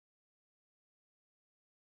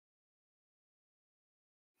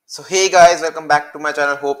So hey guys, welcome back to my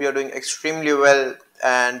channel. Hope you're doing extremely well,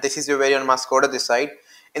 and this is your very own mascot this side.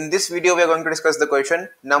 In this video we are going to discuss the question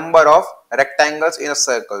number of rectangles in a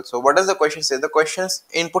circle. So what does the question say? The question's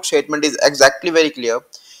input statement is exactly very clear.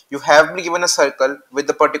 You have been given a circle with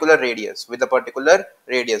the particular radius.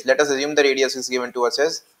 Let us assume the radius is given to us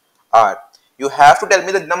as r. You have to tell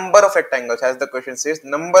me the number of rectangles, as the question says,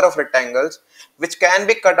 number of rectangles which can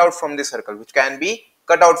be cut out from this circle, which can be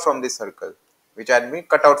cut out from this circle,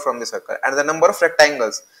 and the number of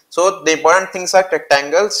rectangles. So the important things are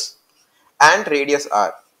rectangles and radius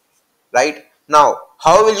r. Right now,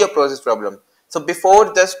 how will you approach this problem? So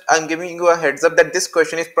before, just I'm giving you a heads up that this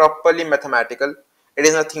question is properly mathematical. It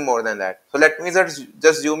is nothing more than that. So let me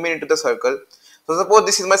just zoom in into the circle. So suppose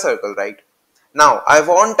this is my circle, right? Now I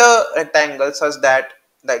want a rectangle such that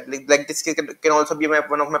like this can also be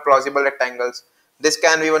one of my plausible rectangles. This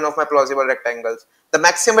can be one of my plausible rectangles. The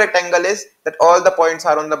maximum rectangle is that all the points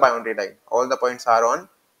are on the boundary line. All the points are on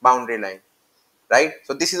boundary line, right?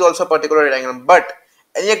 So this is also a particular rectangle, but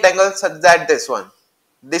any rectangle such that this one.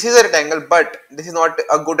 This is a rectangle, but this is not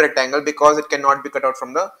a good rectangle because it cannot be cut out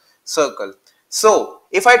from the circle. So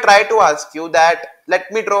if I try to ask you that,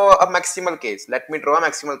 let me draw a maximal case.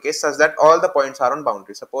 Such that all the points are on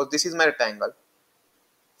boundary. Suppose this is my rectangle.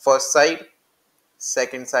 First side,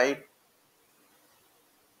 second side,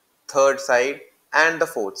 third side, and the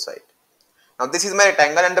fourth side. Now this is my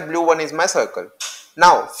rectangle and the blue one is my circle.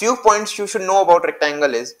 Now few points you should know about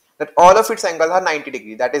rectangle is that all of its angles are 90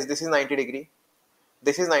 degree. That is, this is 90 degree,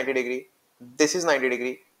 this is 90 degree, this is 90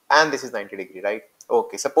 degree, and this is 90 degree, right?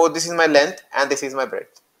 Okay, suppose this is my length and this is my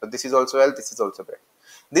breadth. So this is also L, this is also breadth.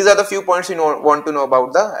 These are the few points you want to know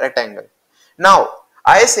about the rectangle. Now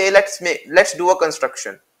I say let's do a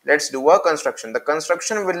construction. The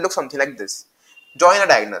construction will look something like this. Join a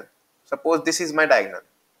diagonal. Suppose this is my diagonal,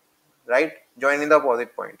 right? Join in the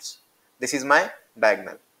opposite points. This is my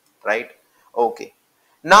diagonal, right? Okay.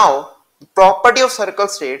 Now the property of circle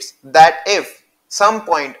states that if some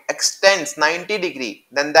point extends 90 degree,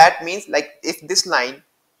 then that means, like, if this line,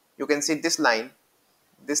 you can see this line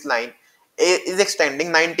is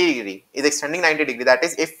extending 90 degree, that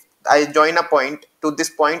is, if I join a point to this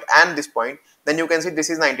point and this point, then you can see this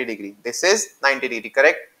is 90 degree,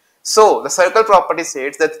 correct? So the circle property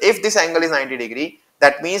states that if this angle is 90 degree,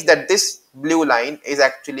 that means that this blue line is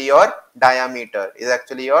actually your diameter.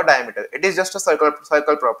 It is just a circle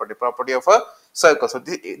property of a circle. So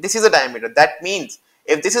this is a diameter. That means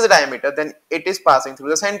if this is a diameter, then it is passing through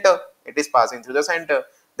the center.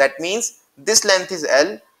 That means this length is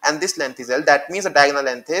L and this length is L. That means the diagonal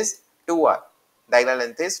length is 2r.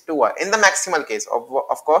 In the maximal case,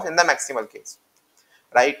 of course, in the maximal case,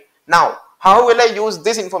 right? Now, how will I use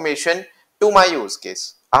this information to my use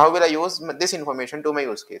case? Now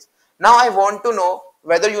I want to know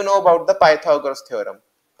whether you know about the Pythagoras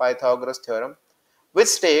theorem, which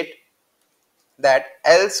state that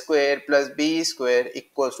L square plus B square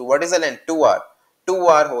equals to, what is the length? 2r.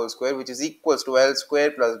 2r whole square, which is equals to L square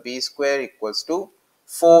plus B square equals to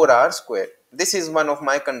 4r square. This is one of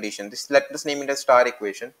my conditions. Let us name it as star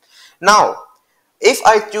equation. Now, if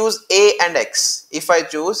I choose a and x, if I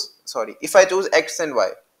choose x and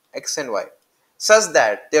y, such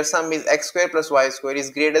that their sum is x square plus y square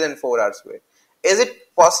is greater than 4r square, is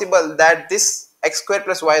it possible that this x square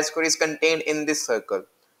plus y square is contained in this circle?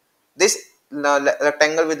 This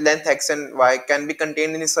rectangle with length x and y can be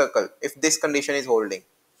contained in a circle if this condition is holding?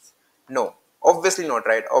 No, obviously not,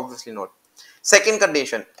 right? Second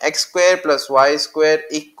condition, x square plus y square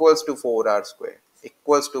equals to 4r square.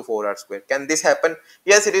 Can this happen?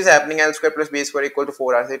 Yes, it is happening. L square plus b square equal to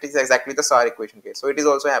 4r. It is exactly the star equation case. So it is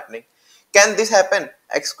also happening. Can this happen?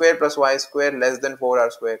 X square plus y square less than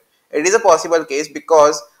 4r square. It is a possible case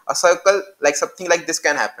because a circle, like something like this,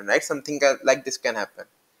 can happen, right?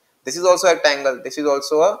 This is also a rectangle. This is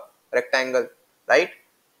also a rectangle, right?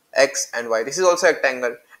 X and y. This is also a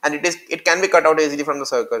rectangle, and it can be cut out easily from the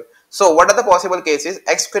circle. So what are the possible cases?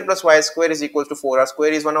 X square plus y square is equals to 4r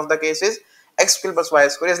square is one of the cases. X square plus y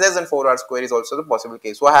square is less than 4r square is also the possible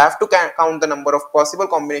case. So I have to count the number of possible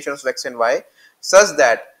combinations of x and y such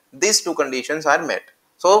that these two conditions are met.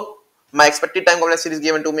 So my expected time complexity is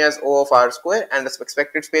given to me as O of r square, and the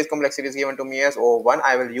expected space complexity is given to me as O of 1.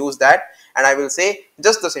 I will use that, and I will say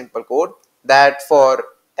just the simple code that for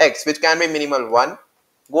x, which can be minimal 1,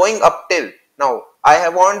 going up till, now I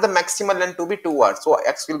want the maximal length to be 2r, so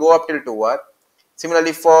x will go up till 2r.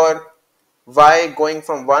 Similarly for y, going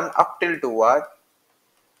from 1 up till 2r,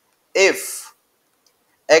 if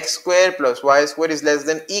x square plus y square is less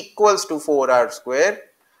than equals to 4r square,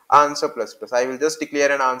 answer plus plus. I will just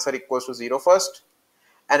declare an answer equals to 0 first,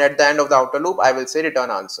 and at the end of the outer loop I will say return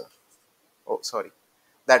answer. Oh, sorry.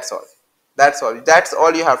 That's all. That's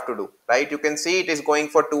all you have to do, right? You can see it is going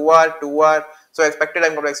for 2 hour. So expected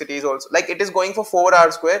time complexity is also like it is going for 4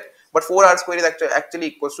 r square, but 4 r square is actually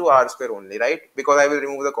equals to r square only, right? Because I will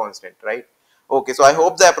remove the constant, right? Okay, so I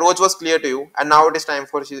hope the approach was clear to you, and now it is time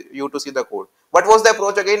for you to see the code. What was the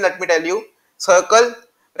approach again? Let me tell you. Circle,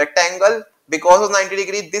 rectangle, because of 90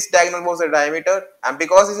 degree, this diagonal was the diameter, and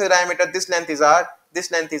because this is a diameter, this length is r,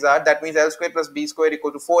 that means L square plus B square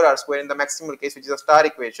equal to 4R square in the maximal case, which is a star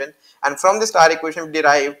equation. And from the star equation, we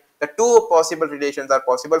derive the two possible relations are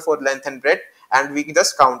possible for length and breadth, and we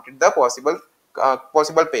just counted the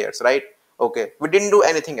possible pairs, right? Okay, we didn't do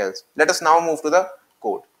anything else. Let us now move to the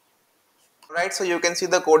code. Right, so you can see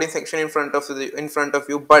the coding section in front of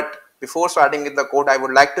you, but before starting with the code, I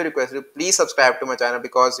would like to request you please subscribe to my channel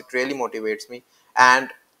because it really motivates me, and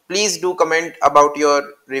please do comment about your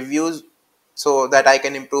reviews so that I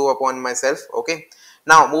can improve upon myself. Okay,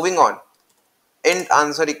 now moving on. Int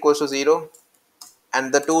answer equals to 0,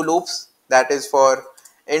 and the two loops, that is for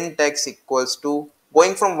int x equals to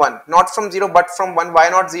going from 1, not from 0 but from 1. Why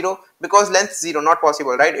not 0? Because length 0, not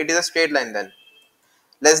possible, right? It is a straight line. Then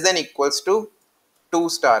less than equals to 2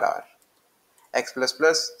 star r x plus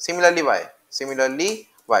plus, similarly y.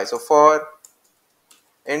 So for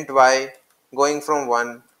int y going from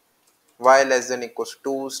 1, y less than equals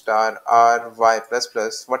to 2 star r y plus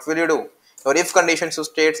plus, what will you do? Your if condition should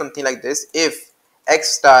state something like this: if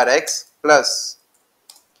x star x plus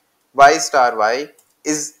y star y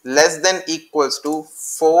is less than equals to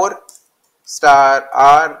 4 star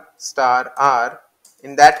r,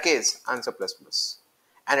 in that case answer plus plus,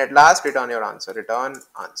 and at last return your answer,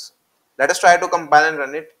 Let us try to compile and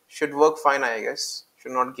run it. Should work fine, I guess.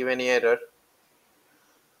 Should not give any error.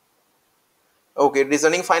 Okay, it is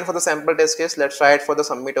running fine for the sample test case. Let's try it for the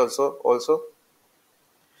submit also.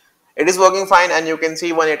 It is working fine, and you can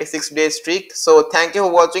see 186-day streak. So thank you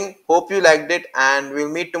for watching. Hope you liked it, and we'll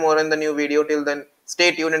meet tomorrow in the new video. Till then,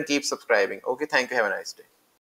 stay tuned and keep subscribing. Okay, thank you. Have a nice day.